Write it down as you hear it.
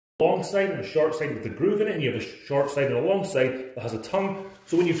long side and a short side with the groove in it, and you have a short side and a long side that has a tongue.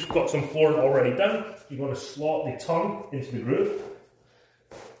 So when you've got some flooring already done, you're going to slot the tongue into the groove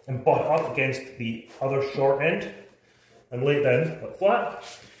and butt up against the other short end and lay it down like flat.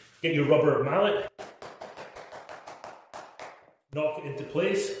 Get your rubber mallet, knock it into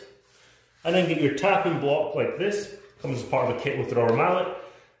place, and then get your tapping block like this. Comes as part of a kit with the rubber mallet.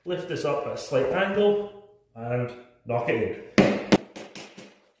 Lift this up at a slight angle and knock it in.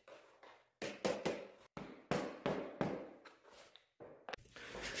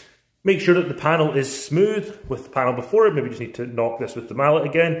 Make sure that the panel is smooth with the panel before it. Maybe you just need to knock this with the mallet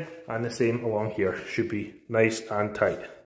again, and the same along here. Should be nice and tight.